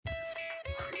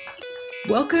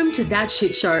Welcome to That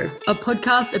Shit Show, a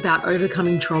podcast about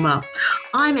overcoming trauma.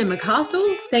 I'm Emma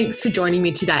Castle. Thanks for joining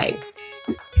me today.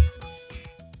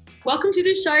 Welcome to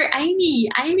the show, Amy.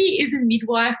 Amy is a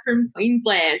midwife from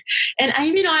Queensland, and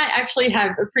Amy and I actually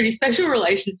have a pretty special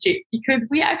relationship because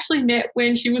we actually met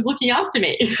when she was looking after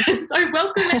me. So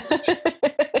welcome.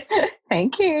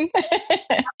 Thank you. How's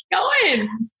it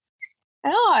going?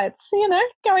 Oh, it's,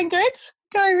 going good.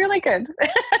 Going really good.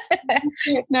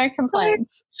 No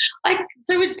complaints.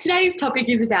 So today's topic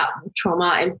is about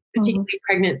trauma and particularly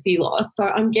pregnancy loss. So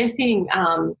I'm guessing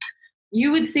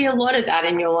you would see a lot of that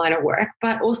in your line of work,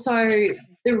 but also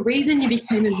the reason you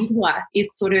became a midwife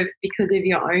is sort of because of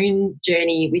your own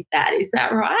journey with that. Is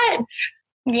that right?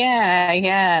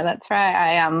 Yeah, that's right.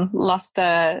 I lost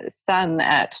a son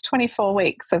at 24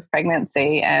 weeks of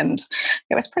pregnancy, and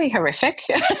it was pretty horrific,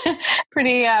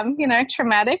 pretty,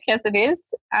 traumatic as it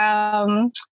is.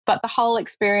 But the whole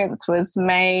experience was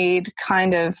made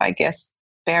kind of, I guess,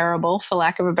 bearable, for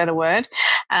lack of a better word,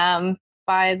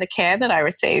 by the care that I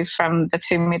received from the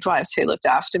two midwives who looked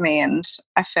after me, and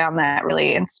I found that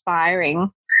really inspiring.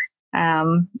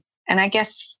 And I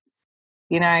guess,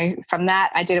 from that,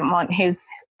 I didn't want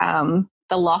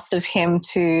the loss of him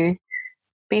to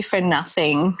be for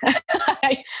nothing,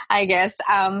 I guess.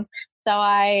 So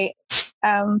I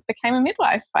became a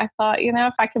midwife. I thought,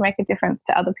 if I can make a difference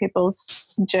to other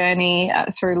people's journey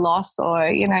through loss or,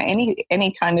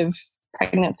 any kind of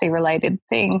pregnancy-related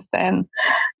things, then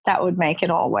that would make it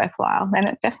all worthwhile. And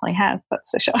it definitely has,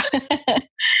 that's for sure.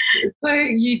 So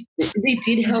it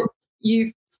did help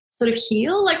you sort of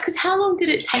heal? Because how long did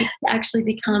it take to actually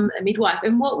become a midwife?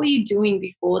 And what were you doing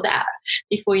before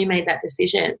you made that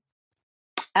decision?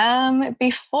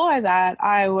 Before that,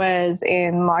 I was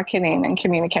in marketing and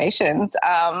communications,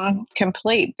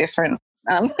 complete different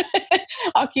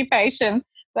occupation.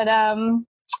 But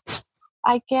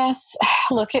I guess,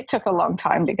 look, it took a long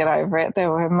time to get over it.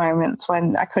 There were moments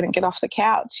when I couldn't get off the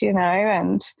couch,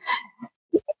 and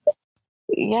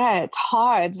yeah, it's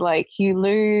hard. You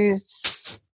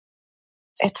lose,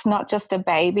 it's not just a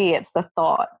baby, it's the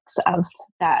thoughts of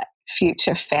that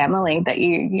future family, that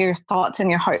your thoughts and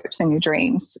your hopes and your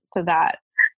dreams. So that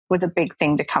was a big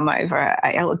thing to come over,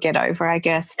 or get over, I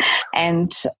guess.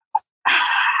 And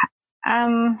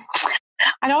I'd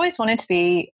always wanted to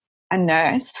be a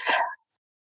nurse,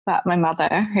 but my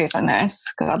mother, who's a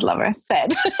nurse, God love her,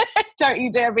 said, don't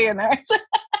you dare be a nurse.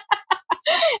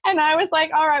 And I was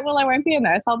like, all right, well, I won't be a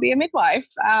nurse, I'll be a midwife.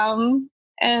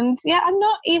 And yeah, I'm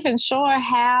not even sure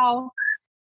how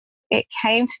it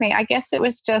came to me. I guess it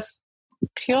was just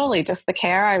purely just the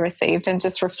care I received and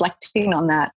just reflecting on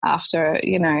that after,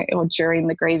 or during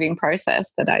the grieving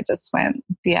process, that I just went,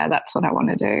 yeah, that's what I want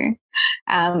to do.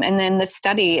 And then the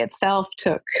study itself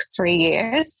took 3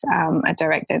 years, a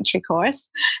direct entry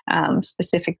course,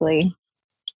 specifically,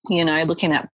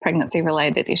 looking at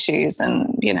pregnancy-related issues and,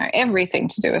 everything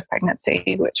to do with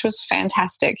pregnancy, which was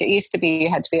fantastic. It used to be you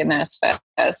had to be a nurse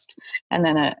first and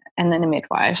then a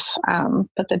midwife.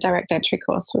 But the direct entry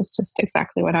course was just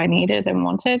exactly what I needed and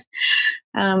wanted.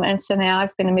 And so now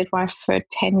I've been a midwife for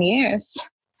 10 years.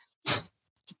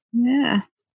 Yeah.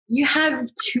 You have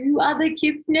 2 other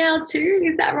kids now too,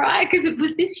 is that right? Because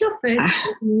was this your first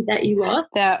baby that you lost?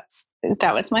 That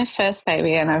was my first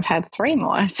baby, and I've had 3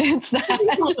 more since that.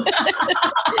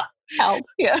 Help,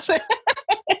 yes. So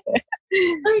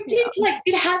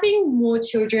did having more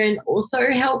children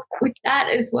also help with that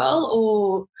as well,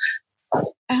 or?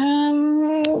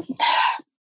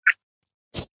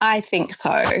 I think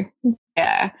so.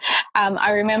 Yeah.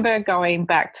 I remember going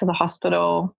back to the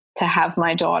hospital to have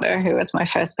my daughter, who was my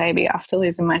first baby after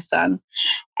losing my son,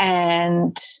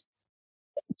 and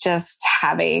just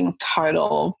having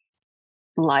total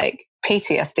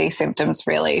PTSD symptoms,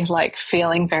 really,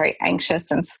 feeling very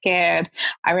anxious and scared.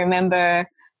 I remember,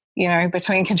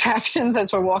 between contractions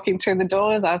as we're walking through the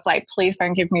doors, I was like, please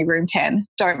don't give me room 10.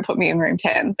 Don't put me in room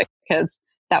 10, because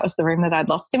that was the room that I'd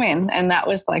lost him in. And that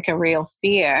was a real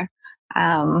fear.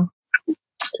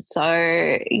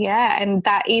 So yeah. And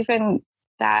that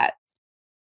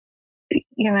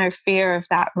fear of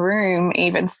that room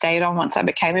even stayed on once I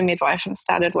became a midwife and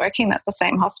started working at the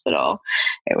same hospital.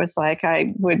 It was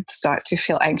I would start to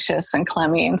feel anxious and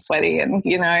clammy and sweaty, and,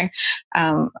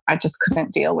 I just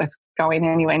couldn't deal with going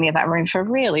anywhere near that room for a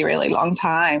really, really long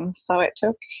time. So it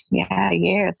took,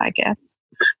 years, I guess.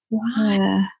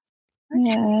 Right.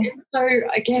 Yeah. So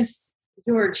I guess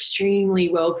you're extremely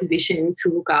well positioned to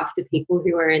look after people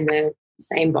who are in the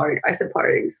same boat, I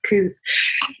suppose, because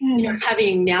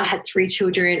having now had 3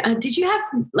 children, did you have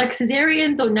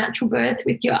cesareans or natural birth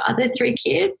with your other 3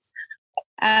 kids?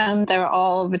 They were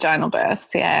all vaginal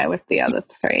births, yeah, with the other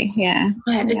three, yeah.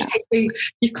 Right, Yeah. okay, so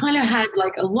you've kind of had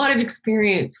like a lot of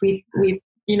experience with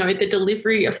the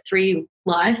delivery of 3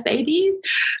 live babies.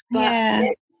 But Yeah.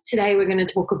 today we're going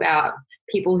to talk about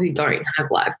people who don't have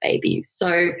live babies.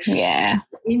 So Yeah.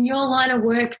 in your line of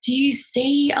work, do you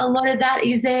see a lot of that?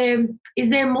 Is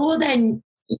there more than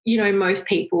most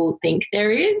people think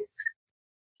there is?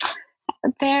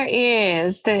 There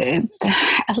is.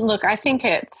 Look, I think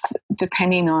it's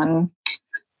depending on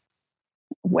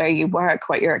where you work,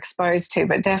 what you're exposed to,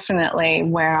 but definitely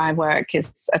where I work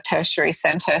is a tertiary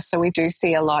centre. So we do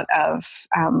see a lot of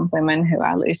women who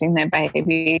are losing their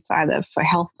babies either for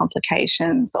health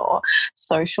complications or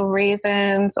social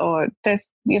reasons, or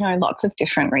there's, lots of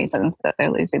different reasons that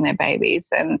they're losing their babies.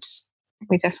 And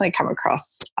we definitely come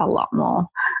across a lot more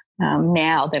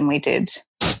now than we did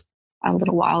a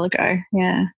little while ago.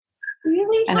 Yeah.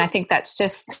 Really? And I think it's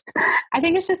just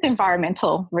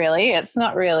environmental, really. It's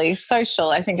not really social.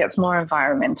 I think it's more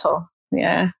environmental.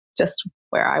 Yeah. Just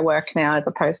where I work now as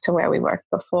opposed to where we worked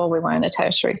before. We weren't a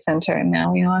tertiary centre and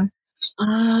now we are.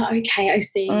 Okay, I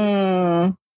see.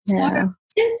 Yeah. So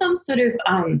there's some sort of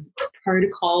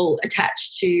protocol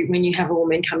attached to when you have a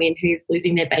woman come in who's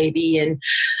losing their baby. And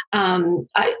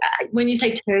when you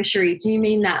say tertiary, do you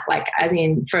mean that like as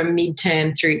in from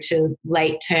midterm through to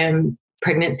late term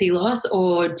pregnancy loss,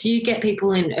 or do you get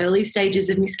people in early stages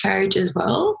of miscarriage as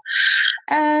well?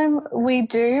 We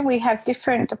do. We have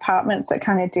different departments that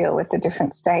kind of deal with the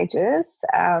different stages.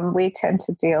 We tend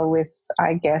to deal with,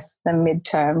 I guess, the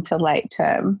midterm to late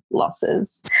term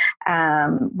losses,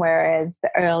 whereas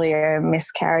the earlier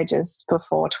miscarriages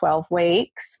before 12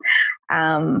 weeks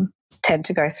tend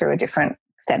to go through a different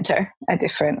centre, a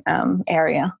different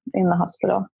area in the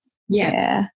hospital.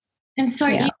 Yeah. And so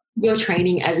your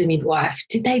training as a midwife,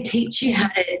 did they teach you how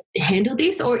to handle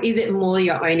this, or is it more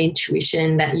your own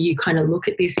intuition that you kind of look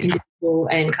at this individual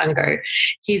and kind of go,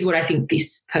 here's what I think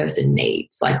this person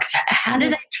needs? Like, how do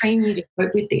they train you to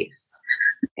cope with this?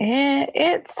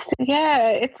 It's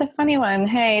a funny one.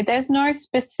 Hey, there's no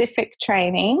specific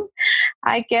training.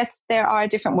 I guess there are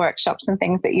different workshops and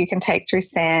things that you can take through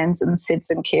SANS and SIDS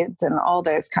and Kids and all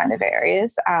those kind of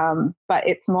areas. But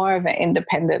it's more of an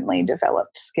independently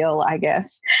developed skill, I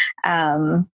guess.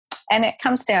 And it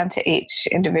comes down to each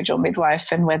individual midwife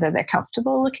and whether they're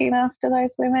comfortable looking after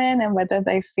those women and whether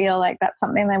they feel like that's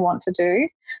something they want to do.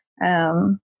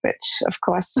 Which, of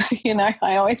course,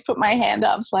 I always put my hand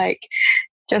up, like,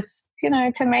 just,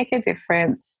 to make a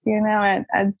difference,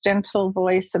 a gentle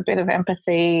voice, a bit of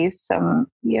empathy, some,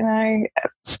 I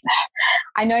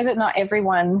know that not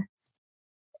everyone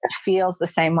feels the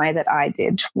same way that I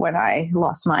did when I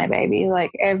lost my baby. Like,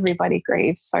 everybody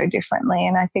grieves so differently.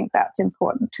 And I think that's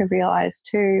important to realize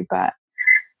too. But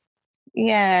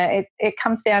yeah, it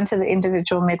comes down to the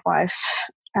individual midwife,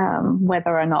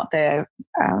 whether or not they're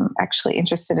actually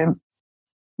interested in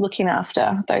looking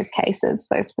after those cases,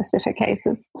 those specific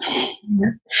cases.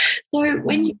 So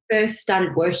when you first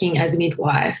started working as a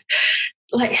midwife,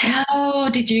 like, how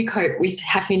did you cope with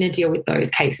having to deal with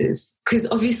those cases? Because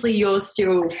obviously you're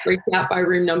still freaked out by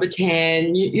room number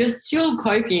 10. You're still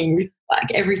coping with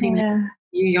like everything that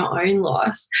your own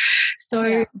loss. So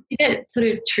did it sort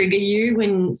of trigger you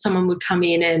when someone would come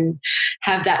in and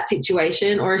have that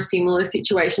situation or a similar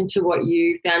situation to what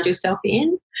you found yourself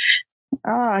in?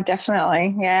 Oh,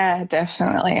 definitely. Yeah,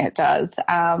 definitely it does.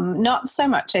 Not so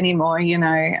much anymore,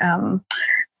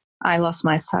 I lost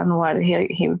my son,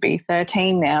 he would be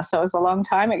 13 now, so it was a long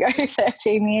time ago,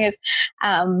 13 years.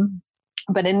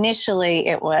 But initially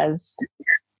it was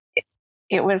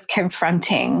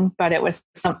confronting, but it was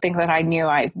something that I knew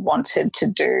I wanted to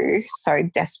do so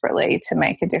desperately to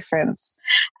make a difference.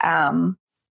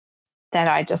 That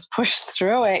I just pushed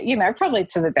through it, probably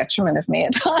to the detriment of me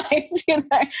at times.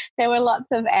 There were lots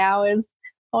of hours,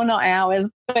 or not hours,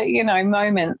 but,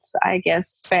 moments, I guess,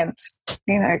 spent,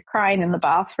 crying in the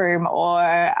bathroom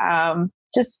or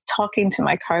just talking to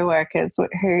my co-workers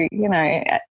who,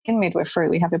 in midwifery,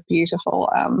 we have a beautiful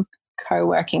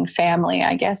co-working family,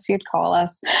 I guess you'd call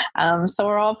us. So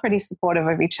we're all pretty supportive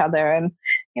of each other. And,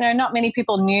 not many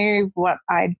people knew what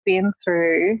I'd been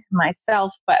through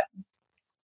myself, but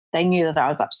they knew that I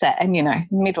was upset. And,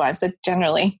 midwives are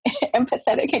generally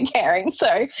empathetic and caring.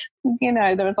 So,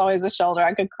 there was always a shoulder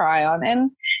I could cry on.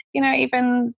 And,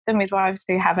 even the midwives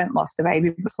who haven't lost a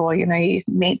baby before, you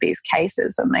meet these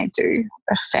cases and they do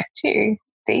affect you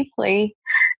deeply.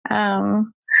 So,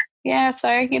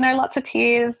 lots of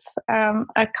tears,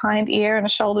 a kind ear and a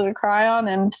shoulder to cry on,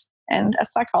 and a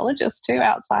psychologist too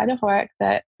outside of work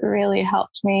that really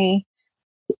helped me,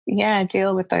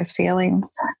 deal with those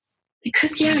feelings.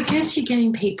 Because, yeah, I guess you're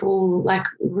getting people like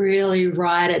really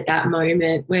right at that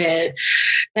moment where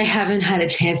they haven't had a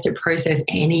chance to process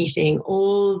anything.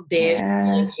 All they're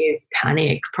feeling is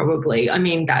panic, probably. I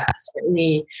mean, that's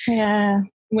certainly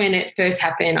when it first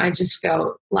happened, I just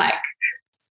felt like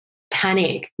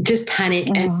panic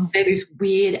and this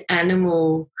weird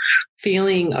animal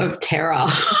feeling of terror.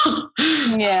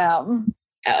 Yeah.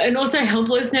 And also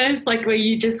helplessness, like where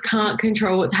you just can't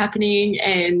control what's happening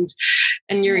and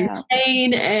you're in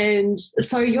pain. And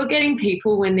so you're getting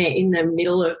people when they're in the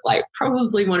middle of like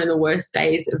probably one of the worst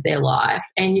days of their life,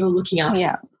 and you're looking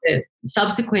after the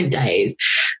subsequent days.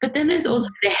 But then there's also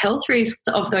the health risks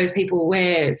of those people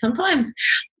where sometimes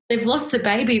they've lost the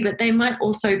baby, but they might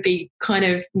also be kind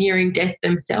of nearing death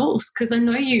themselves. Because I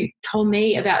know you told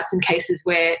me about some cases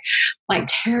where like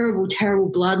terrible, terrible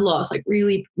blood loss, like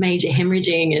really major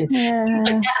hemorrhaging and things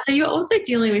like that. So you're also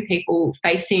dealing with people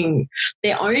facing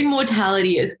their own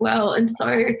mortality as well. And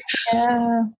so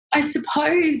I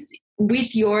suppose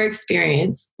with your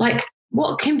experience, like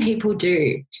what can people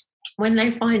do when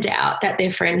they find out that their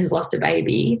friend has lost a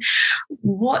baby?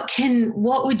 What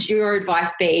would your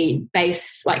advice be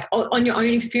based like on your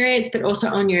own experience, but also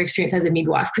on your experience as a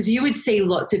midwife? Because you would see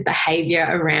lots of behaviour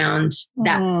around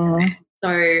that.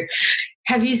 So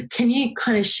can you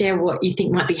kind of share what you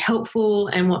think might be helpful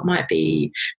and what might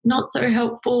be not so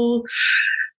helpful?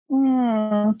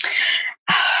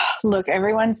 Look,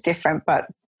 everyone's different, but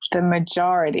the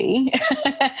majority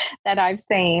that I've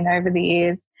seen over the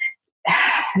years,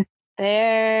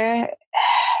 they're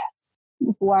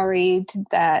worried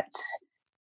that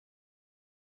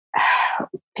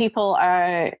people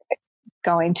are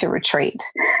going to retreat,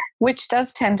 which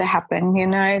does tend to happen. You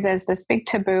know, there's this big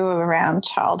taboo around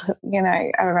childhood, you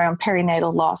know, around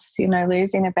perinatal loss, you know,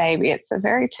 losing a baby. It's a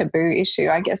very taboo issue,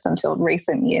 I guess, until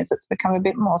recent years. It's become a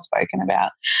bit more spoken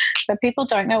about. But people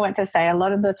don't know what to say. A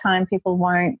lot of the time people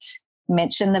won't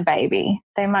mention the baby.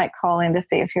 They might call in to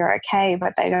see if you're okay,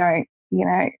 but they don't, you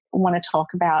know, want to talk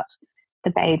about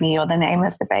the baby or the name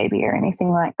of the baby or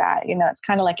anything like that. You know, it's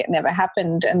kind of like it never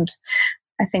happened. And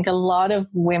I think a lot of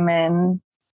women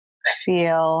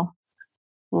feel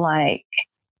like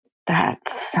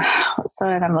that's what's the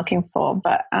word I'm looking for,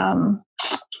 but I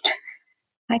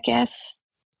guess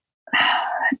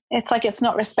it's like it's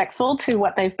not respectful to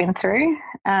what they've been through.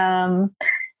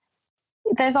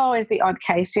 There's always the odd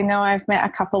case. You know, I've met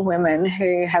a couple women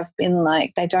who have been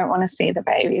like, they don't want to see the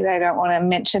baby. They don't want to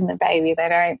mention the baby. They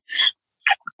don't,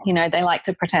 you know, they like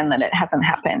to pretend that it hasn't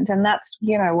happened. And that's,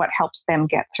 you know, what helps them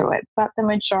get through it. But the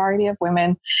majority of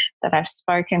women that I've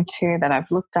spoken to, that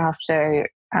I've looked after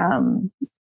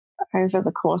over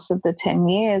the course of the 10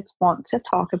 years want to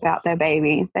talk about their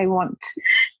baby. They want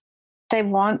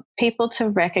people to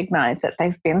recognize that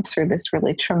they've been through this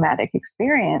really traumatic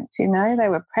experience. You know, they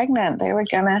were pregnant.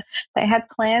 They had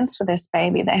plans for this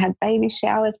baby. They had baby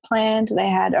showers planned. They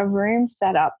had a room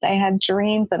set up. They had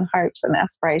dreams and hopes and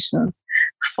aspirations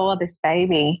for this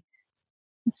baby.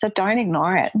 So don't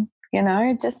ignore it. You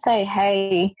know, just say,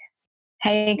 hey,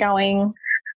 how you going?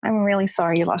 I'm really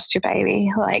sorry you lost your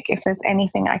baby. Like, if there's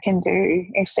anything I can do,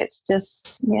 if it's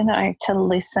just, you know, to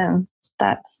listen,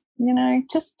 that's, you know,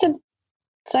 just to,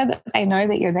 so that they know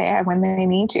that you're there when they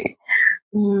need you.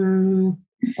 Well,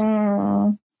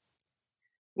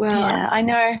 yeah,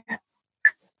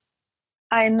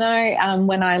 I know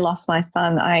when I lost my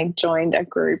son, I joined a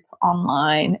group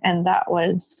online, and that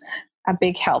was a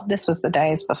big help. This was the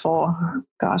days before,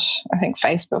 gosh, I think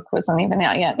Facebook wasn't even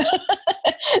out yet.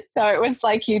 So it was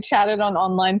like you chatted on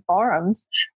online forums,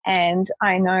 and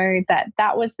I know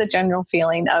that was the general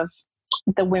feeling of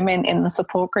the women in the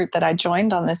support group that I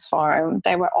joined on this forum.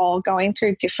 They were all going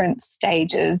through different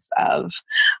stages of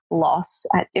loss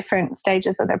at different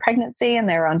stages of their pregnancy, and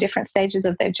they were on different stages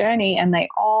of their journey, and they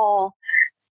all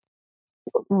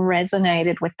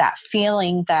resonated with that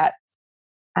feeling that,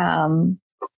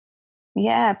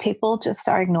 people just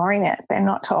are ignoring it. They're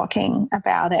not talking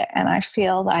about it. And I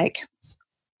feel like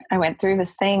I went through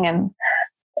this thing and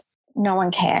no one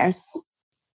cares.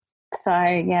 So,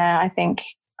 yeah, I think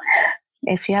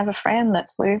if you have a friend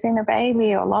that's losing a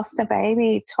baby or lost a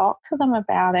baby, talk to them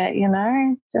about it, you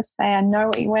know. Just say, I know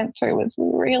what you went through was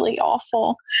really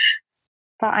awful,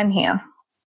 but I'm here.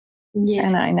 Yeah.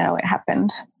 And I know it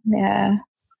happened. Yeah.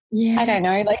 Yeah. I don't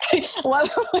know. Like,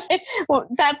 well,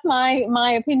 that's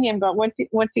my opinion, but what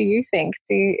do you think?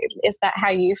 Is that how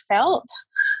you felt?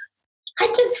 I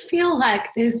just feel like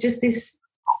there's just this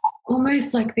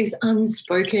almost like this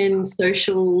unspoken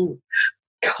social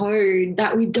code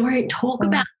that we don't talk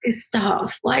about this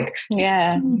stuff. Like,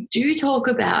 we do talk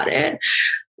about it.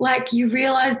 like you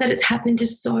realize that it's happened to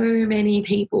so many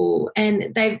people,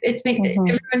 and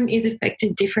everyone is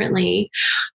affected differently,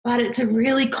 but it's a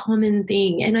really common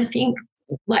thing. And I think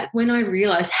like when I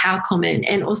realized how common,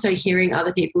 and also hearing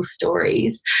other people's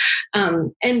stories,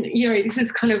 and this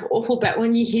is kind of awful, but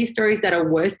when you hear stories that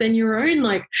are worse than your own,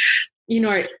 like,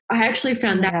 I actually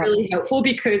found that really helpful,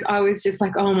 because I was just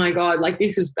like, oh my God, like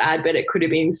this was bad, but it could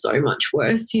have been so much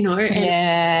worse,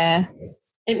 and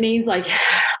it means like,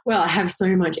 well, I have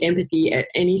so much empathy at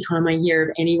any time I hear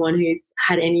of anyone who's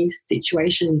had any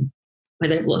situation where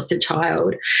they've lost a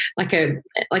child, like a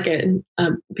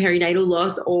perinatal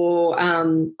loss, or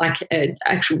like an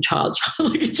actual child,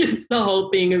 like just the whole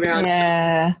thing around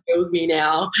kills me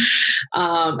now.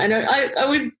 And I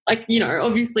was like,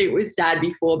 obviously it was sad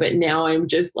before, but now I'm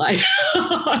just like,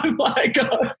 I'm like,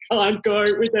 I can't go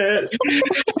with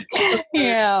it.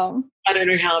 Yeah. I don't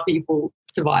know how people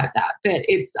survive that, but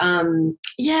it's,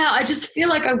 I just feel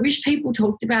like I wish people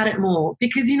talked about it more,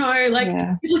 because,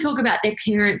 people talk about their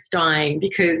parents dying,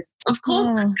 because of course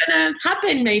that's going to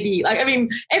happen maybe. Like, I mean,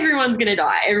 everyone's going to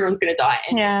die.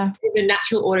 And in the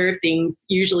natural order of things,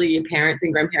 usually your parents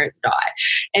and grandparents die.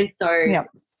 And so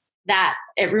that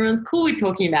everyone's cool with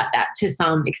talking about that to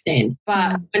some extent.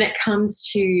 But when it comes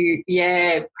to,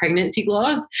 pregnancy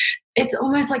loss, it's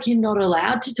almost like you're not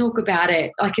allowed to talk about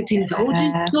it. Like it's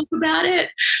indulgent to talk about it.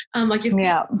 Like you're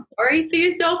sorry for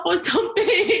yourself or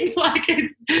something. Like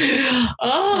it's,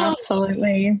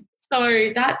 absolutely.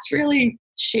 So that's really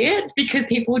shit, because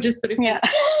people just sort of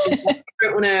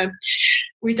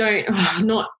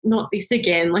not this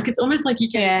again. Like it's almost like you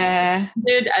get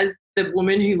as the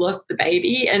woman who lost the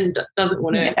baby and doesn't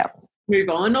want to move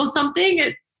on or something.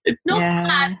 It's not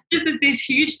bad. Just that this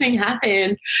huge thing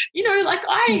happened. Like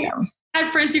I have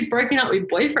friends who've broken up with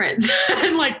boyfriends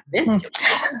and like they're still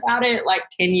talking about it like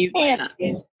 10 years later.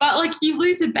 But like you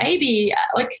lose a baby,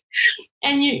 like,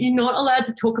 and you're not allowed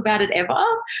to talk about it ever.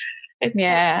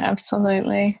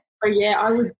 Absolutely. So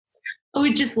I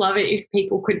would just love it if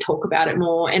people could talk about it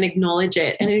more and acknowledge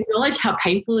it, and acknowledge how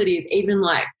painful it is. Even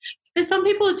like, for some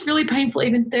people it's really painful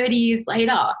even 30 years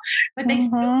later, but they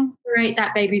still celebrate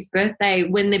that baby's birthday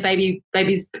when their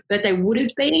baby's birthday would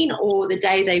have been, or the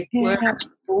day they were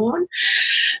actually born.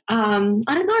 I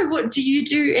don't know. What do you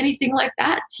do? Anything like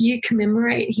that? Do you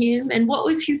commemorate him? And what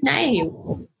was his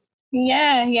name?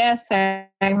 So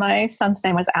my son's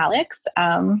name was Alex.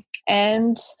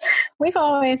 And we've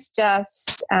always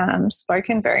just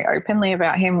spoken very openly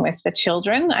about him with the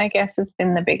children, I guess has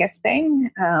been the biggest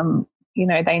thing.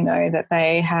 They know that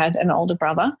they had an older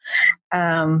brother.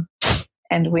 And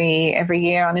we, every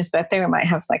year on his birthday, we might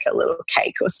have like a little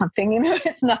cake or something,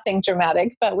 it's nothing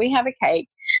dramatic, but we have a cake.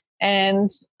 And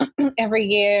every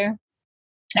year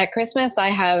at Christmas, I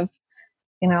have,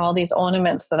 all these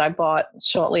ornaments that I bought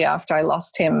shortly after I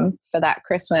lost him for that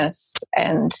Christmas.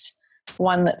 And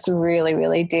one that's really,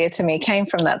 really dear to me came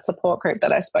from that support group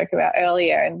that I spoke about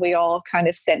earlier. And we all kind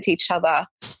of sent each other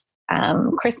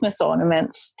Christmas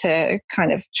ornaments to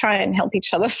kind of try and help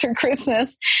each other through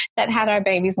Christmas that had our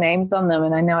babies' names on them.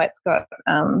 And I know it's got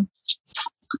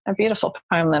a beautiful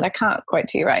poem that I can't quote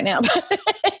to you right now,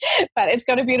 but it's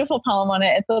got a beautiful poem on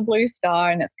it. It's a blue star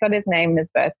and it's got his name and his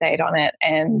birth date on it.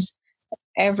 And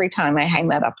every time I hang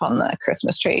that up on the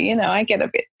Christmas tree, I get a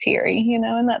bit teary,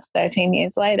 and that's 13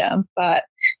 years later. But,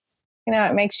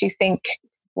 it makes you think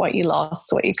what you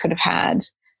lost, what you could have had,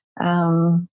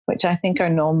 which I think are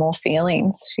normal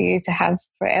feelings for you to have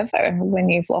forever when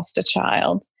you've lost a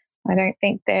child. I don't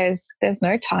think there's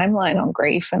no timeline on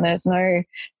grief, and there's no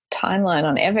timeline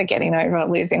on ever getting over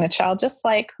losing a child. Just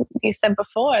like you said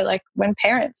before, like when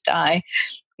parents die,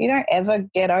 you don't ever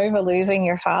get over losing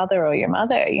your father or your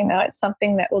mother. It's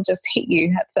something that will just hit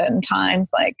you at certain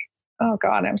times, like, oh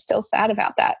God, I'm still sad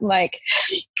about that. Like,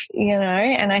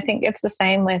 and I think it's the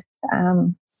same with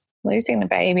losing a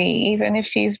baby, even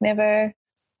if you've never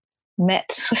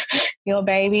met your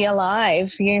baby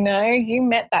alive, you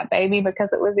met that baby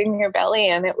because it was in your belly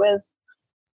and it was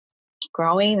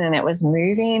growing and it was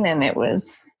moving and it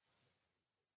was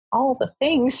all the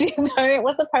things, it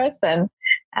was a person.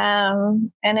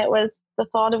 And it was the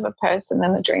thought of a person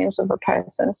and the dreams of a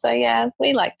person. So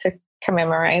we like to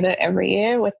commemorate it every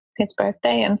year with his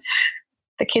birthday, and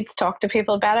the kids talk to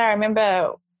people about it. I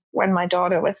remember when my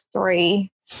daughter was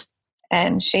 3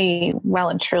 and she well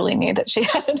and truly knew that she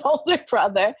had an older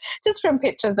brother just from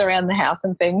pictures around the house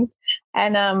and things.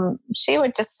 And she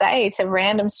would just say to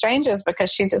random strangers,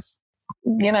 because she just,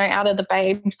 out of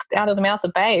the mouths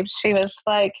of babes, she was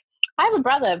like, I have a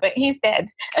brother, but he's dead.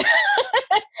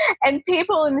 And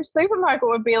people in the supermarket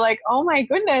would be like, oh my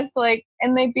goodness, like,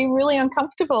 and they'd be really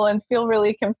uncomfortable and feel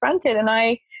really confronted. And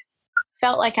I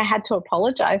felt like I had to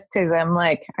apologize to them.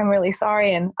 Like, I'm really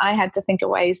sorry. And I had to think of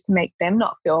ways to make them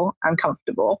not feel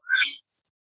uncomfortable.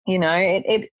 You know,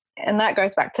 and that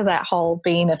goes back to that whole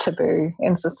being a taboo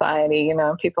in society, you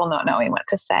know, people not knowing what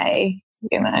to say,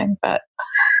 you know, but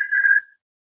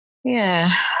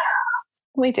yeah,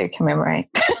 we do commemorate.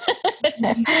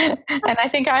 And I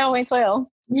think I always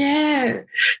will. Yeah.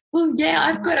 Well, yeah,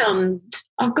 I've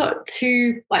got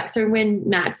two, like, so when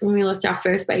we lost our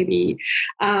first baby,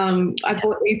 I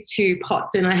bought these two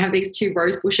pots, and I have these two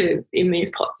rose bushes in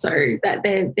these pots, so that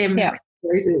they're Max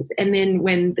roses. And then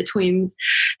when the twins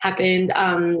happened,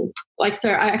 so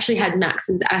I actually had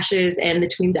Max's ashes and the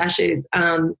twins' ashes,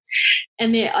 and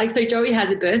they're like, so Joey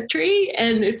has a birth tree,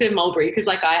 and it's a mulberry, because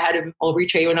like I had a mulberry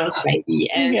tree when I was a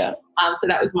baby, and so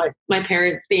that was my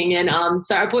parents' thing, and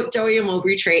so I bought Joey a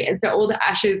mulberry tree, and so all the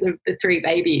ashes of the three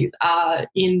babies are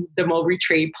in the mulberry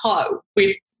tree pot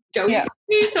with Joey's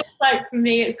tree. So like for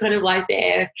me, it's kind of like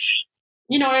they're,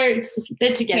 you know,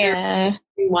 they're together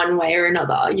in one way or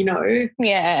another, you know.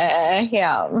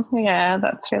 Yeah,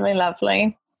 that's really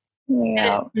lovely.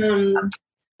 Yeah. And,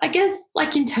 I guess,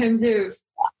 like, in terms of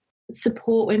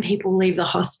support when people leave the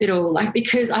hospital, like,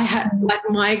 because I had, like,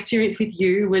 my experience with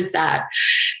you was that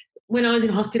when I was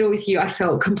in hospital with you, I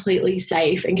felt completely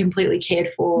safe and completely cared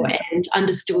for and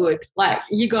understood. Like,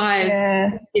 you guys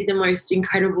did the most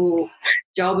incredible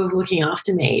job of looking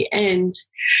after me.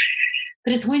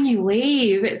 But it's when you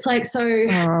leave, it's like, so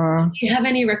do you have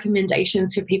any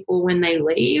recommendations for people when they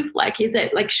leave? Like, is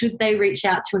it like, should they reach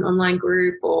out to an online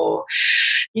group, or,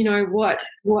 you know, what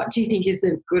do you think is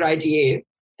a good idea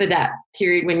for that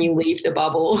period when you leave the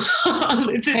bubble?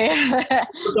 Yeah,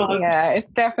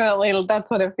 it's definitely, that's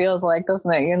what it feels like,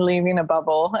 doesn't it? You're leaving a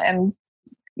bubble, and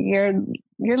you're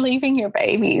leaving your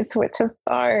babies, which is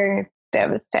so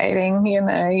devastating. You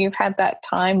know, you've had that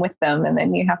time with them, and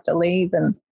then you have to leave,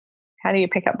 and how do you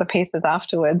pick up the pieces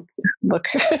afterwards? Look,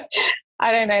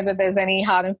 I don't know that there's any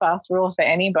hard and fast rule for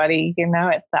anybody. You know,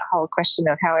 it's that whole question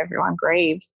of how everyone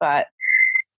grieves, but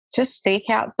just seek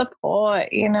out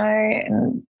support, you know,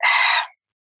 and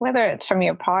whether it's from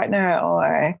your partner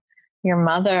or your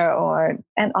mother or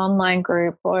an online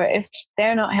group, or if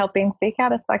they're not helping, seek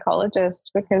out a psychologist,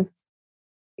 because,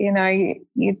 you know,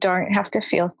 you don't have to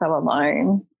feel so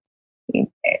alone.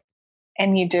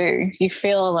 And you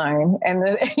feel alone.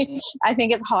 And I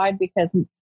think it's hard because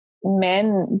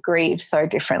men grieve so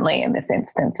differently in this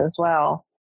instance as well.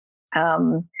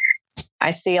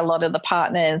 I see a lot of the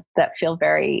partners that feel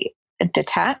very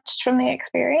detached from the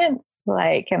experience,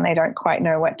 like, and they don't quite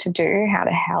know what to do, how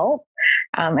to help.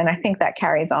 And I think that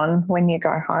carries on when you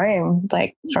go home.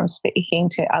 Like, from speaking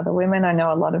to other women, I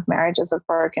know a lot of marriages have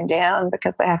broken down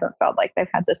because they haven't felt like they've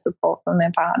had the support from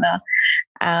their partner.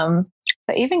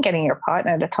 So even getting your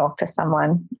partner to talk to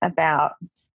someone about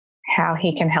how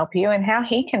he can help you and how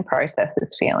he can process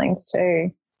his feelings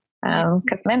too.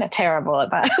 Because men are terrible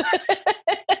at that.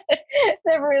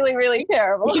 They're really, really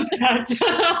terrible. It's so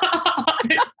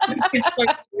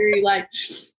true.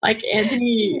 Like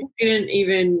Anthony didn't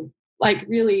even, like,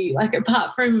 really, like,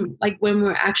 apart from, like, when we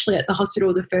were actually at the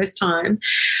hospital the first time,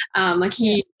 like,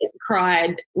 he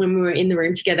cried when we were in the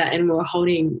room together and we were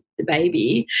holding the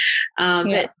baby.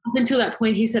 But up until that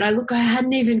point, he said, I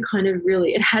hadn't even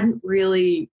it hadn't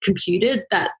really computed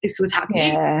that this was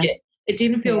happening. Yeah. It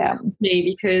didn't feel good to me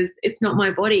because it's not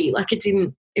my body. Like,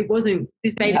 it wasn't,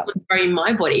 this baby wasn't growing in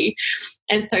my body.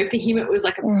 And so for him, it was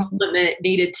like a problem that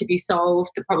needed to be solved.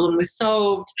 The problem was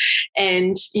solved.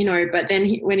 And, you know, but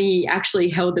then when he actually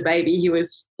held the baby, he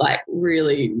was like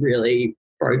really, really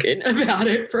broken about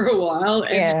it for a while.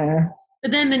 But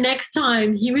then the next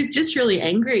time he was just really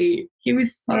angry. He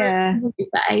was so angry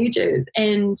for ages,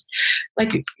 and,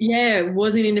 like,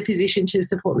 wasn't in a position to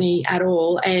support me at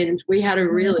all. And we had a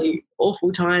really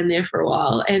awful time there for a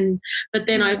while. But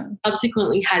then I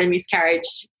subsequently had a miscarriage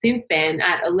since then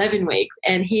at 11 weeks,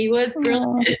 and he was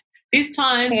brilliant this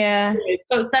time. Yeah.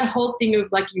 So it's that whole thing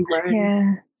of, like, you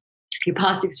learn your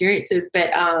past experiences, but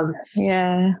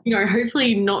you know,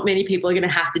 hopefully not many people are going to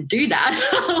have to do that.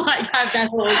 Like, have that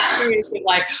whole experience of,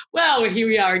 like, well, here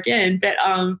we are again. But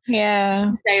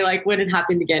say, like, when it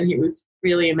happened again, he was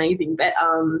really amazing. But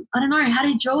I don't know, how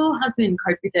did your husband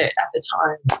cope with it at the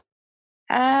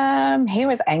time? He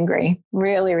was angry,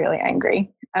 really, really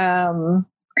angry.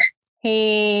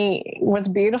 He was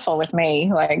beautiful with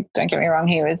me. Like, don't get me wrong,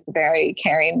 he was very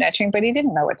caring and nurturing, but he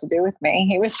didn't know what to do with me.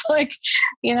 He was like,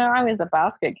 you know, I was a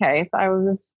basket case. I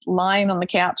was lying on the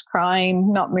couch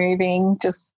crying, not moving,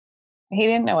 just, he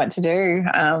didn't know what to do.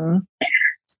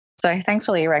 So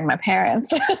thankfully he rang my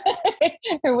parents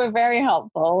who were very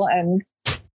helpful. And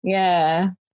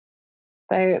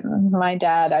my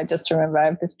dad, I just remember I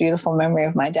have this beautiful memory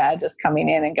of my dad just coming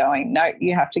in and going, no,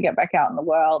 you have to get back out in the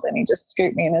world. And he just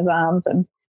scooped me in his arms and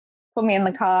put me in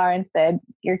the car and said,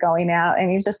 you're going out.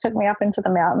 And he just took me up into the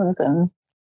mountains, and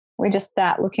we just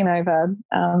sat looking over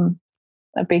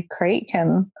a big creek.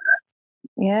 And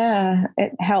yeah,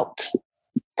 it helped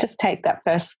just take that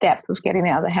first step of getting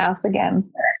out of the house again.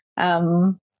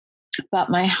 But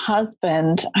my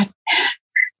husband,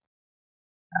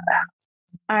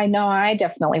 I know I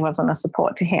definitely wasn't a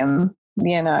support to him,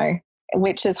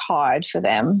 which is hard for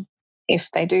them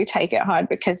if they do take it hard,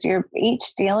 because you're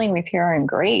each dealing with your own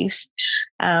grief.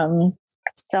 So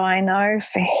I know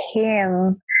for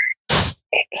him,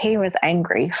 he was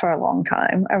angry for a long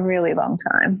time, a really long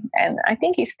time. And I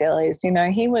think he still is.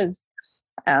 He was,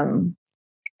 and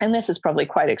this is probably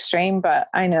quite extreme, but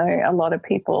I know a lot of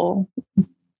people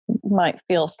might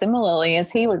feel similarly,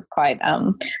 as he was quite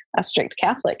a strict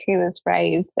Catholic. He was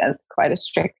raised as quite a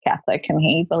strict Catholic, and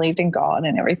he believed in God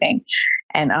and everything.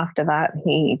 And after that,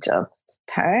 he just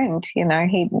turned, he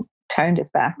turned his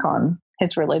back on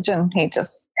his religion. He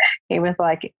was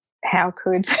like, how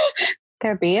could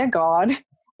there be a God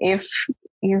if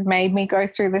you've made me go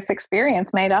through this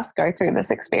experience, made us go through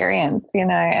this experience, and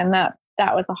that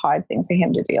was a hard thing for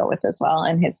him to deal with as well.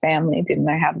 And his family didn't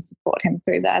know how to support him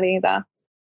through that either.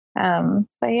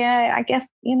 So yeah, I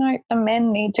guess, the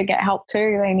men need to get help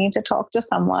too. They need to talk to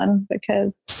someone,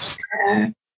 because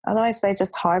otherwise they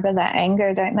just harbor that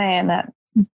anger, don't they? And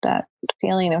that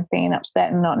feeling of being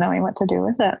upset and not knowing what to do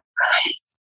with it.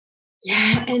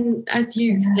 Yeah, and as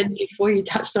you said before, you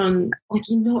touched on, like,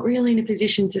 you're not really in a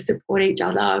position to support each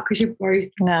other because you're both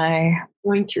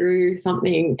going through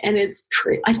something. And it's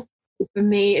for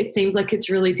me, it seems like it's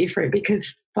really different,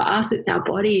 because for us, it's our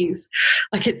bodies.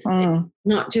 Like, it's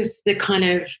not just the kind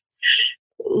of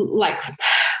like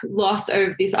loss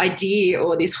of this idea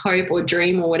or this hope or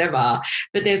dream or whatever,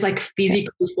 but there's like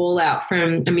physical fallout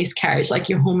from a miscarriage. Like,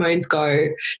 your hormones go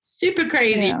super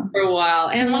crazy for a while,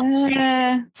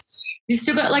 and you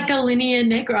still got like a linea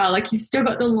negra, like you still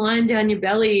got the line down your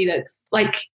belly that's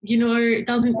like, it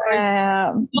doesn't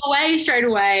go away straight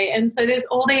away. And so there's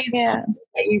all these that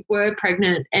you were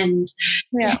pregnant, and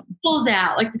it falls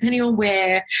out, like, depending on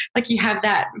where, like, you have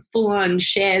that full-on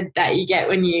shed that you get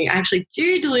when you actually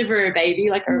do deliver a baby,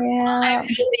 like a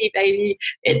baby,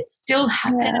 it still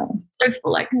happens. So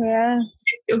for like, you're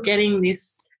still getting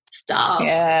this stuff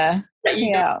that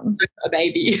you know a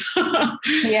baby.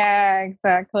 Yeah,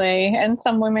 exactly. And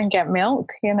some women get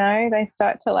milk, they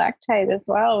start to lactate as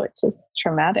well, which is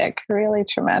traumatic, really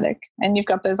traumatic. And you've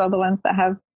got those other ones that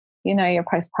have, your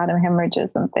postpartum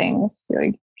hemorrhages and things. So,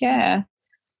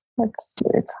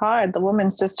 it's hard. The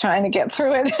woman's just trying to get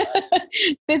through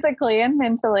it physically and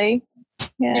mentally.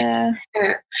 Yeah.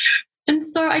 And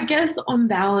so I guess on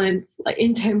balance, like,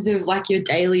 in terms of like your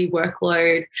daily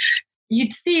workload,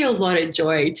 you'd see a lot of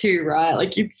joy too, right?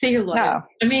 Like, you'd see a lot of,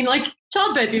 I mean, like,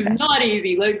 childbirth is not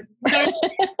easy. Like, don't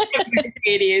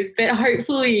it is, but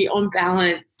hopefully on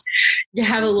balance, you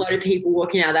have a lot of people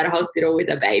walking out of that hospital with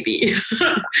a baby.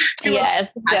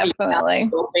 Yes,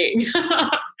 definitely.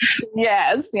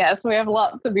 Yes. We have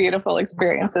lots of beautiful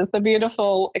experiences. The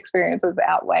beautiful experiences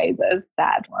outweigh the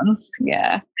sad ones.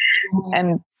 Yeah.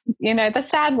 And, the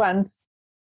sad ones,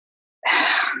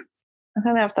 I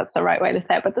don't know if that's the right way to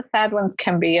say it, but the sad ones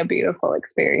can be a beautiful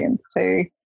experience too.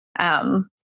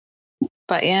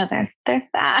 But yeah, they're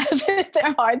sad.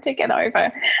 They're hard to get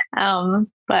over.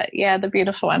 But yeah, the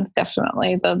beautiful ones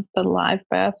definitely, the live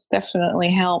births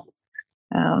definitely help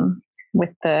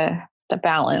with the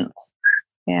balance.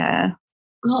 Yeah.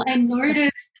 Well, I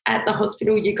noticed at the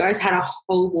hospital you guys had a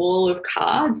whole wall of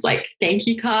cards, like thank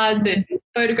you cards and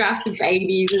photographs of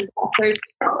babies and stuff. So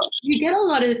you get a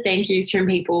lot of thank yous from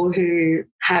people who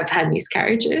have had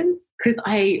miscarriages, because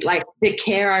the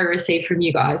care I received from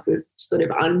you guys was sort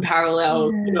of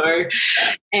unparalleled,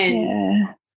 and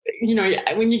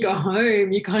when you go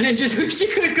home, you kind of just wish you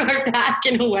could go back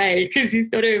in a way, because you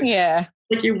sort of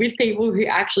like, you're with people who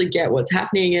actually get what's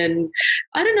happening. And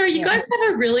I don't know, you guys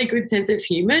have a really good sense of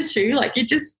humor too. Like, you're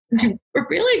a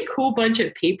really cool bunch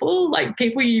of people, like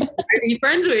people you be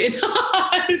friends with.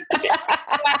 I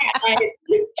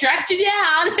tracked you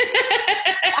down.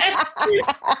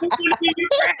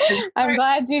 I'm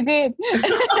glad you did. You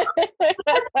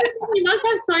must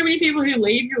have so many people who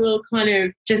leave who are kind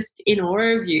of just in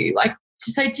awe of you. Like,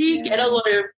 so do you get a lot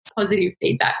of positive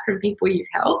feedback from people you've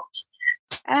helped?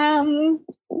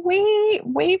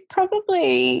 We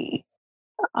probably,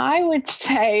 I would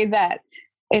say that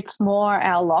it's more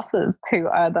our losses who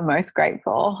are the most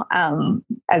grateful,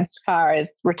 as far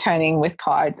as returning with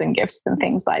cards and gifts and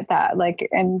things like that. Like,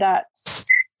 and that's,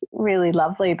 really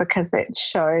lovely because it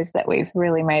shows that we've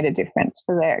really made a difference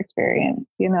to their experience,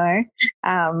 you know.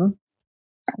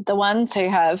 The ones who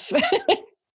have,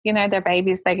 you know, their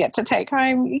babies they get to take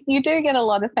home, you do get a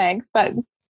lot of thanks, but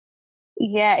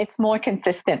yeah, it's more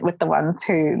consistent with the ones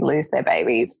who lose their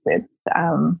babies. It's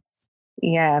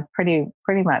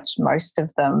pretty much most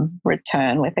of them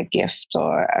return with a gift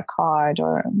or a card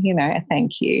or, you know, a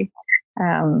thank you.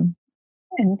 And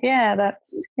yeah,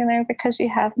 that's, you know, because you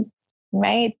have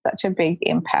made such a big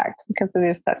impact because it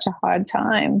is such a hard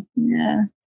time. Yeah.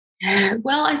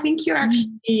 Well, I think you're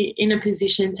actually in a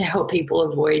position to help people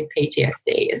avoid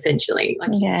PTSD, essentially.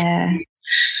 Like you said, you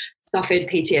suffered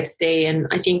PTSD, and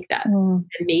I think that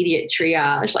immediate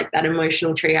triage, like that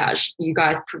emotional triage you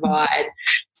guys provide,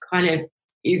 kind of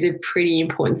is a pretty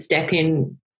important step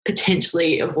in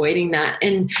potentially avoiding that.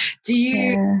 And do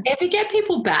you ever get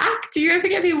people back? Do you ever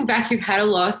get people back who've had a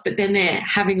loss, but then they're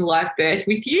having a live birth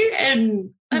with you?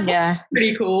 And that's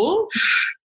pretty cool.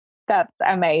 That's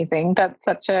amazing. That's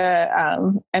such a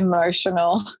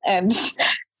emotional and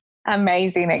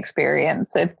amazing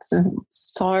experience. It's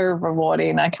so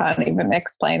rewarding. I can't even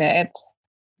explain it.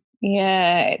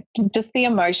 It's just the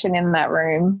emotion in that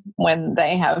room when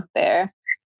they have their,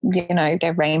 you know,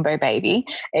 their rainbow baby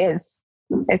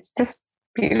it's just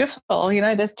beautiful. You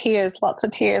know, there's tears, lots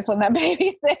of tears when that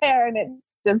baby's there, and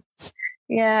it's just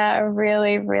a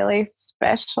really, really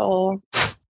special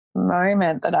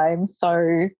moment that I'm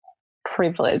so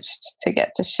privileged to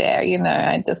get to share. You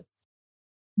know,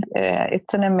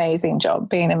 it's an amazing job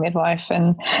being a midwife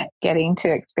and getting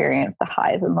to experience the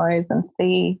highs and lows and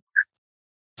see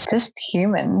just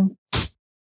human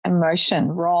emotion,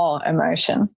 raw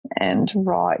emotion and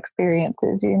raw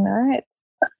experiences, you know.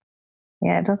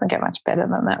 It doesn't get much better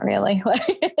than that, really. Well,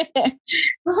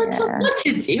 it's a lot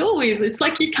to deal with. It's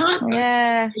like you can't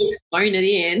phone it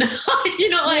in. Like, you're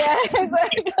not like,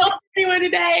 anyone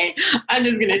today, I'm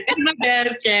just going to sit at my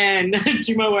desk and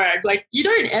do my work. Like, you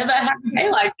don't ever have a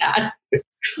day like that.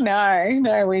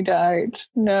 No, we don't.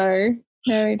 No,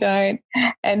 we don't.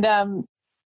 And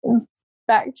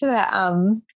back to that,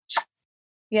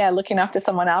 looking after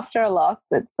someone after a loss,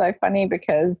 it's so funny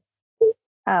because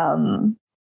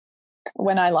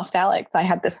when I lost Alex, I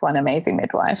had this one amazing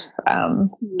midwife,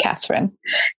 Catherine,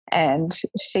 and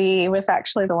she was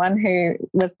actually the one who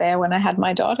was there when I had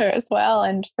my daughter as well.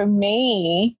 And for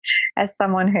me, as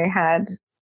someone who had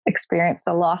experienced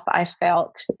a loss, I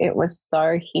felt it was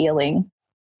so healing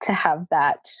to have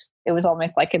that. It was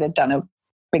almost like it had done a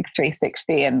big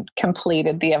 360 and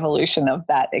completed the evolution of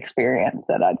that experience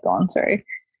that I'd gone through.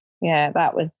 Yeah,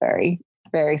 that was very,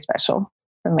 very special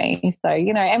for me. So,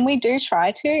 you know, and we do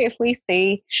try to, if we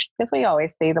see, because we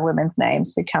always see the women's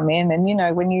names who come in, and, you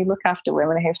know, when you look after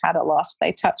women who've had a loss,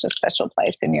 they touch a special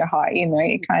place in your heart, you know,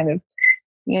 you kind of,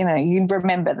 you know, you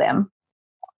remember them.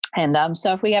 And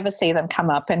so if we ever see them come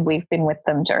up and we've been with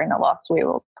them during a loss, we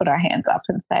will put our hands up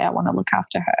and say, I want to look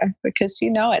after her, because,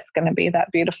 you know, it's going to be that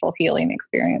beautiful healing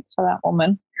experience for that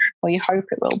woman. Well, you hope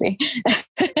it will be.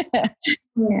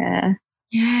 Yeah.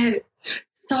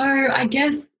 So I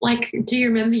guess, like, do you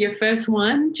remember your first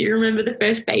one? Do you remember the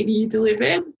first baby you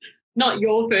delivered? Not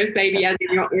your first baby as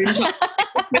in your own child.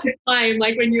 The first time,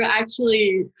 like when you were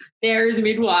actually there as a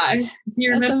midwife. Do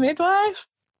you remember? As a midwife?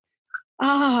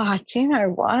 Oh, do you know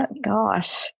what?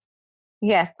 Gosh.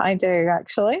 Yes, I do,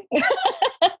 actually.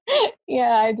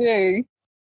 Yeah, I do.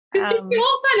 Because did you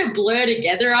all kind of blur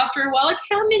together after a while? Like,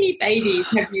 how many babies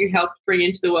have you helped bring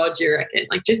into the world, do you reckon?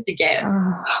 Like, just to guess.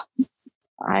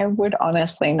 I would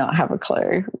honestly not have a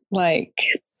clue. Like,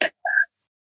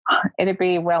 it'd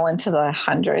be well into the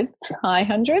high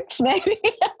hundreds, maybe.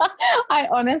 I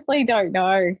honestly don't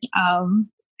know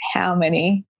how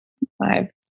many I've,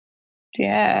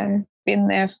 been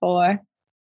there for.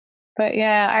 But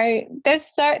there's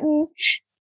certain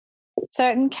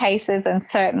cases and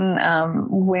certain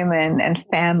women and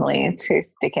families who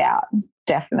stick out.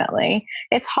 Definitely.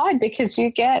 It's hard because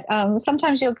you get,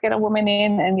 sometimes you'll get a woman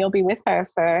in and you'll be with her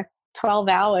for 12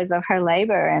 hours of her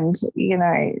labor, and, you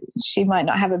know, she might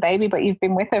not have a baby, but you've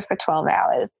been with her for 12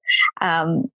 hours.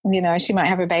 You know, she might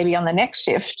have a baby on the next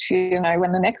shift, you know,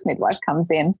 when the next midwife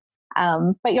comes in.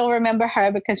 But you'll remember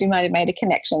her because you might have made a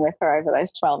connection with her over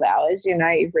those 12 hours. You know,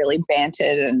 you've really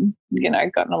bantered and, you know,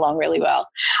 gotten along really well.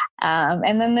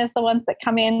 And then there's the ones that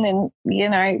come in and, you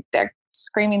know, they're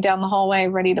screaming down the hallway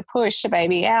ready to push a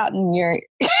baby out, and you're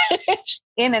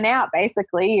in and out,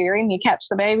 basically. You're in, you catch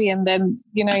the baby, and then,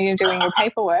 you know, you're doing your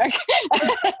paperwork.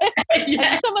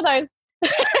 And some of those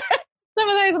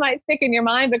might stick in your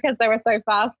mind because they were so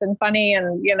fast and funny,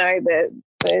 and, you know,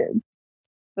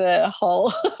 the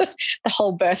whole the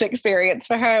whole birth experience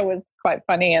for her was quite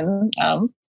funny and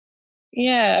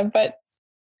yeah, but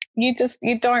you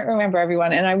don't remember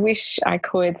everyone. And I wish I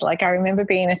could. Like, I remember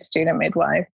being a student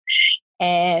midwife,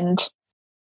 and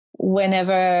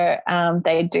whenever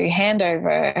they do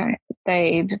handover,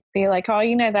 they'd be like, oh,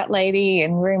 you know, that lady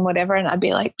in room whatever. And I'd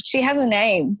be like, she has a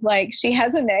name. Like, she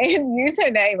has a name. Use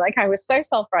her name. Like, I was so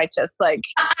self-righteous. Like,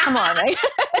 come on. Like,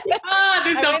 I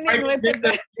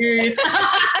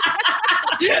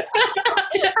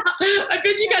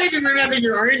bet you can't even remember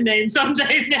your own name some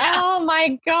days now. Oh,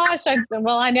 my gosh. I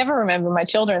never remember my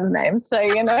children's names. So,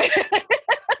 you know.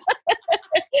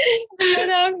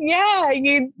 But yeah,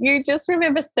 you just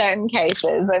remember certain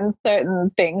cases and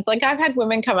certain things. Like, I've had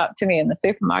women come up to me in the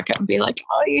supermarket and be like,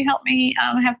 oh, you help me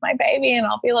have my baby. And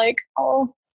I'll be like,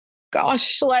 oh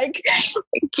gosh, like,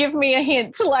 give me a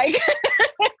hint. Like,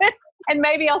 and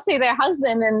maybe I'll see their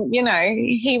husband and, you know,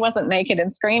 he wasn't naked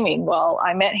and screaming. Well,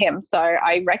 I met him, so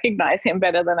I recognize him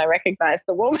better than I recognize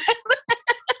the woman.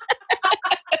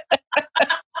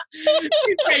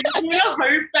 Okay, you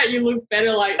hope that you look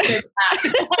better like that.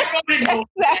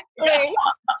 Exactly.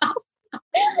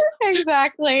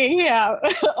 Exactly. Yeah.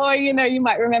 Or, you know, you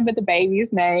might remember the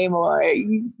baby's name or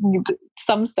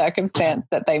some circumstance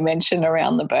that they mention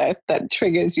around the birth that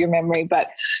triggers your memory. But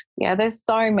yeah, there's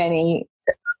so many,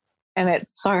 and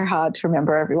it's so hard to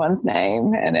remember everyone's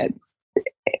name. And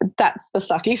that's the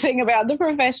sucky thing about the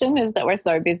profession, is that we're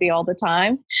so busy all the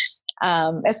time.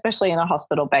 Especially in a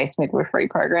hospital-based midwifery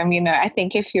program. You know, I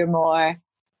think if you're more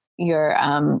your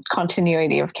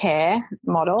continuity of care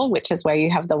model, which is where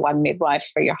you have the one midwife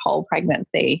for your whole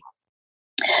pregnancy,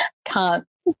 can't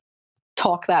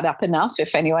talk that up enough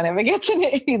if anyone ever gets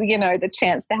you know, the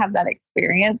chance to have that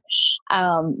experience.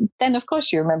 Then, of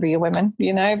course, you remember your women,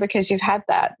 you know, because you've had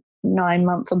that 9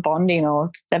 months of bonding or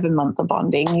 7 months of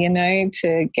bonding, you know,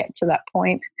 to get to that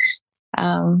point.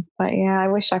 But yeah, I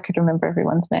wish I could remember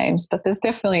everyone's names, but there's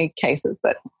definitely cases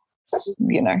that,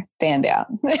 you know, stand out.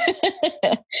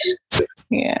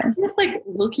 Yeah. Just like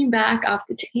looking back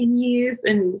after 10 years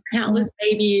and countless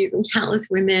babies and countless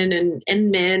women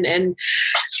and men, and,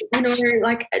 you know,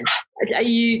 like, do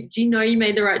you know you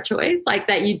made the right choice? Like,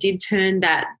 that you did turn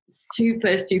that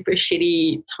super, super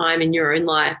shitty time in your own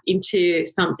life into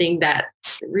something that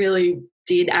really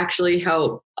did actually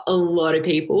help a lot of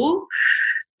people.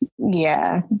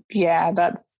 Yeah,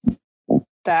 that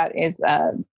is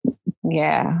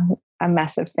a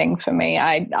massive thing for me.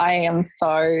 I am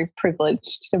so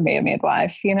privileged to be a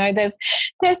midwife. You know,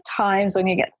 there's times when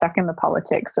you get stuck in the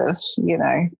politics of, you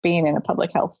know, being in a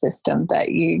public health system that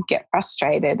you get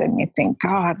frustrated and you think,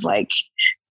 God, like,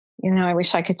 you know, I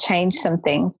wish I could change some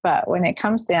things. But when it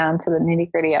comes down to the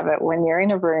nitty-gritty of it, when you're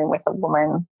in a room with a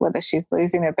woman, whether she's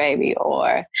losing her baby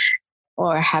or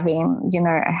having, you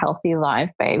know, a healthy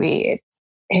live baby,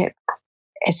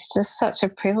 it's just such a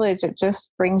privilege. It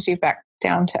just brings you back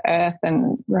down to earth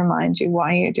and reminds you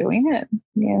why you're doing it,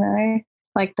 you know,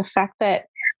 like the fact that,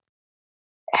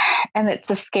 and it's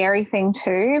a scary thing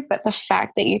too, but the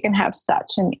fact that you can have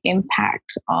such an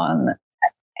impact on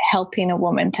helping a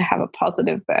woman to have a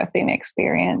positive birthing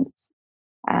experience,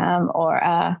 or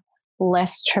a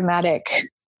less traumatic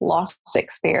loss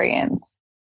experience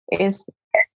it's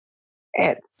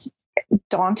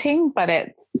daunting, but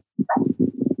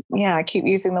I keep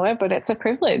using the word, but it's a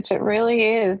privilege. It really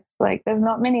is. Like, there's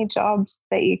not many jobs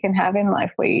that you can have in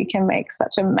life where you can make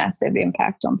such a massive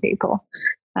impact on people.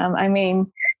 I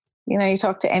mean, you know, you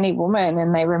talk to any woman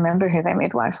and they remember who their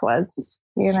midwife was,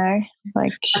 you know,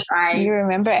 like, you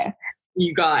remember it.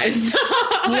 You guys.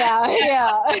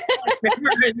 Yeah.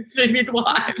 Memories for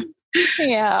midwives.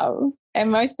 Yeah.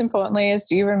 And most importantly is,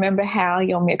 do you remember how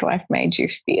your midwife made you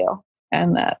feel?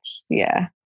 And that's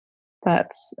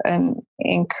an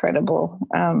incredible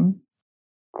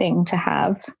thing to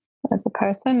have as a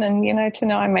person, and, you know, to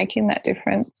know I'm making that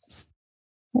difference.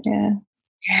 Yeah.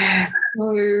 Yeah.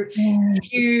 So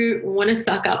if you want to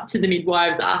suck up to the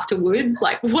midwives afterwards,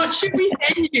 like, what should we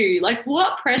send you? Like,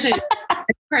 what presents?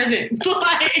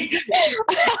 Like,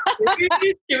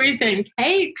 do we send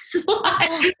cakes?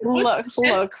 Like, look,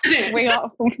 we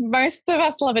got, most of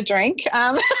us love a drink.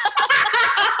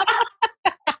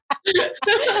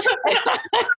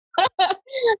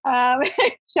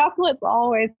 Chocolate's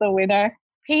always the winner.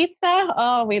 Pizza,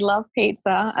 oh, we love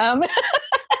pizza.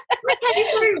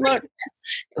 Look,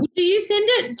 do you send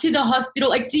it to the hospital?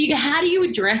 Like, how do you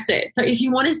address it? So if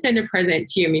you want to send a present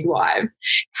to your midwives,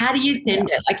 how do you send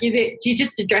it? Like, do you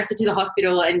just address it to the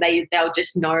hospital and they'll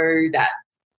just know that,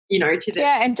 you know, to the...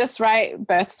 Yeah, and just write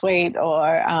birth suite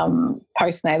or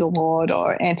postnatal ward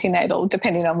or antenatal,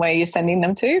 depending on where you're sending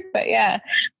them to. But yeah,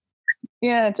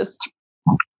 just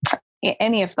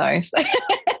any of those.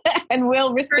 and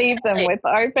we'll receive them with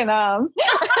open arms.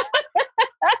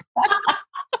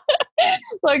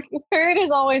 Look, food is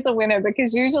always a winner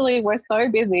because usually we're so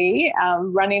busy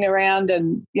running around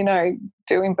and,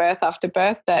 doing birth after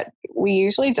birth that we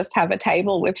usually just have a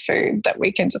table with food that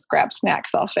we can just grab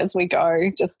snacks off as we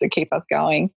go just to keep us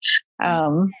going.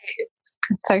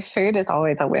 So food is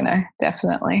always a winner,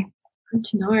 definitely. Good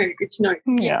to know.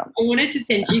 Yeah. I wanted to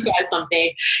send you guys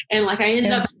something and I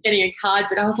ended up getting a card,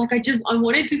 but I was like, I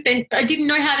wanted to send, but I didn't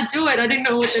know how to do it. I didn't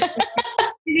know what to do.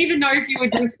 I didn't even know if you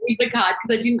would receive the card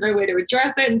because I didn't know where to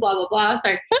address it and blah, blah, blah.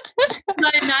 So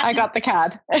I got the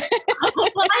card. I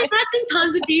imagine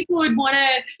tons of people would want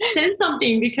to send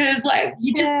something because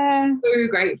you're just so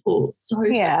grateful. So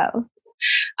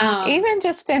even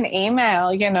just an email,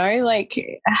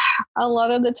 a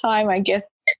lot of the time I guess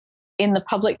in the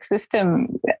public system,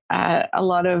 a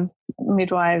lot of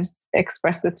midwives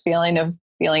express this feeling of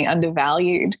feeling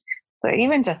undervalued. So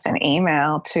even just an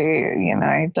email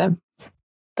to,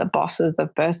 the bosses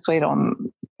of Birth Suite or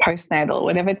postnatal,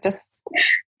 whatever, just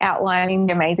outlining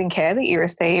the amazing care that you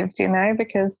received,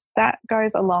 because that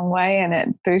goes a long way and it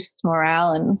boosts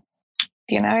morale. And,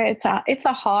 it's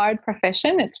a hard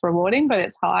profession. It's rewarding, but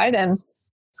it's hard. And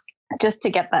just to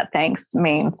get that thanks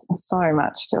means so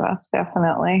much to us,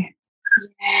 definitely.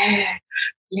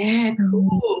 Yeah,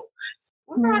 cool.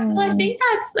 All right. Well, I think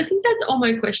that's all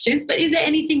my questions. But is there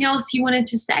anything else you wanted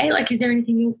to say? Is there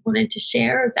anything you wanted to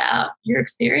share about your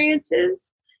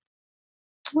experiences?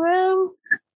 Well,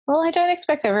 I don't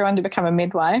expect everyone to become a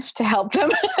midwife to help them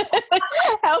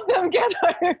get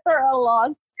over a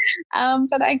lot.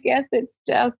 But I guess it's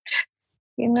just,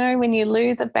 when you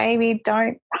lose a baby,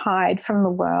 don't hide from the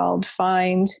world.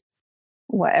 Find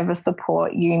whatever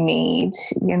support you need,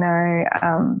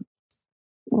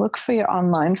 look for your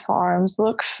online forums,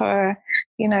 look for,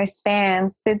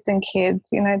 SANS, SIDS and Kids.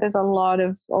 There's a lot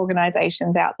of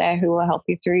organizations out there who will help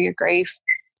you through your grief.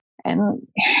 And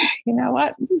you know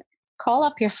what? Call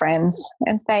up your friends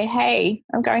and say, hey,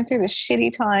 I'm going through this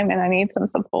shitty time and I need some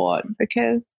support,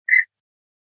 because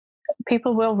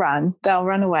people will run. They'll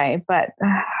run away. But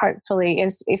hopefully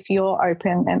if you're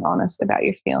open and honest about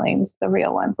your feelings, the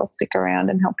real ones will stick around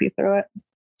and help you through it.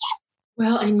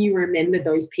 Well, and you remember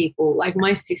those people.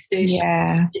 My sister,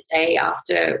 the day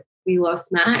after we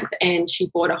lost Max, and she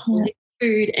bought a whole heap of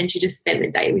food and she just spent the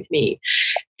day with me.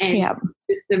 And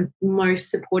just the most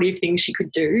supportive thing she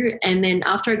could do. And then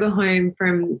after I got home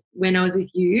from when I was with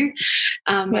you,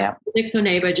 my next door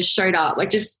neighbor just showed up,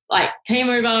 came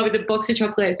over with a box of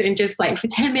chocolates and just for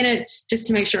 10 minutes just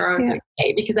to make sure I was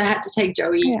okay, because I had to take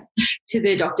Joey to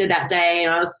the doctor that day.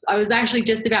 And I was actually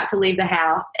just about to leave the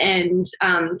house and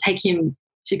take him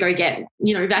to go get,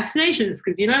 vaccinations,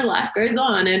 because, life goes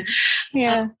on. And,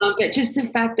 but just the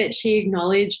fact that she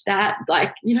acknowledged that,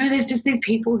 there's just these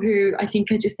people who I think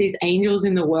are just these angels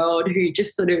in the world who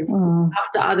just sort of look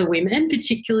after other women,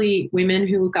 particularly women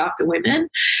who look after women.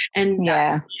 And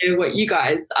that's, what you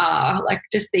guys are,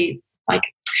 just these,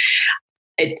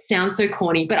 it sounds so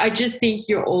corny, but I just think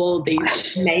you're all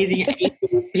these amazing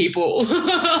angel people.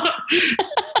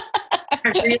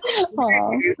 Really,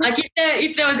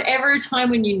 if there was ever a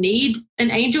time when you need an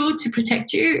angel to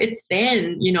protect you, it's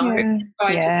then,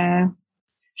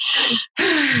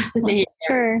 So that's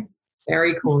true.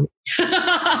 Very corny.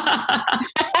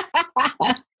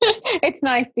 It's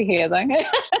nice to hear, though.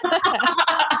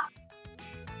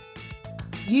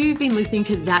 You've been listening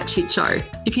to That Shit Show.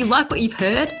 If you like what you've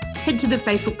heard, head to the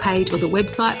Facebook page or the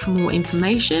website for more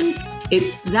information.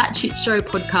 It's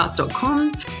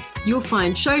thatshitshowpodcast.com. You'll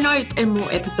find show notes and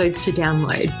more episodes to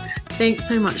download. Thanks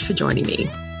so much for joining me.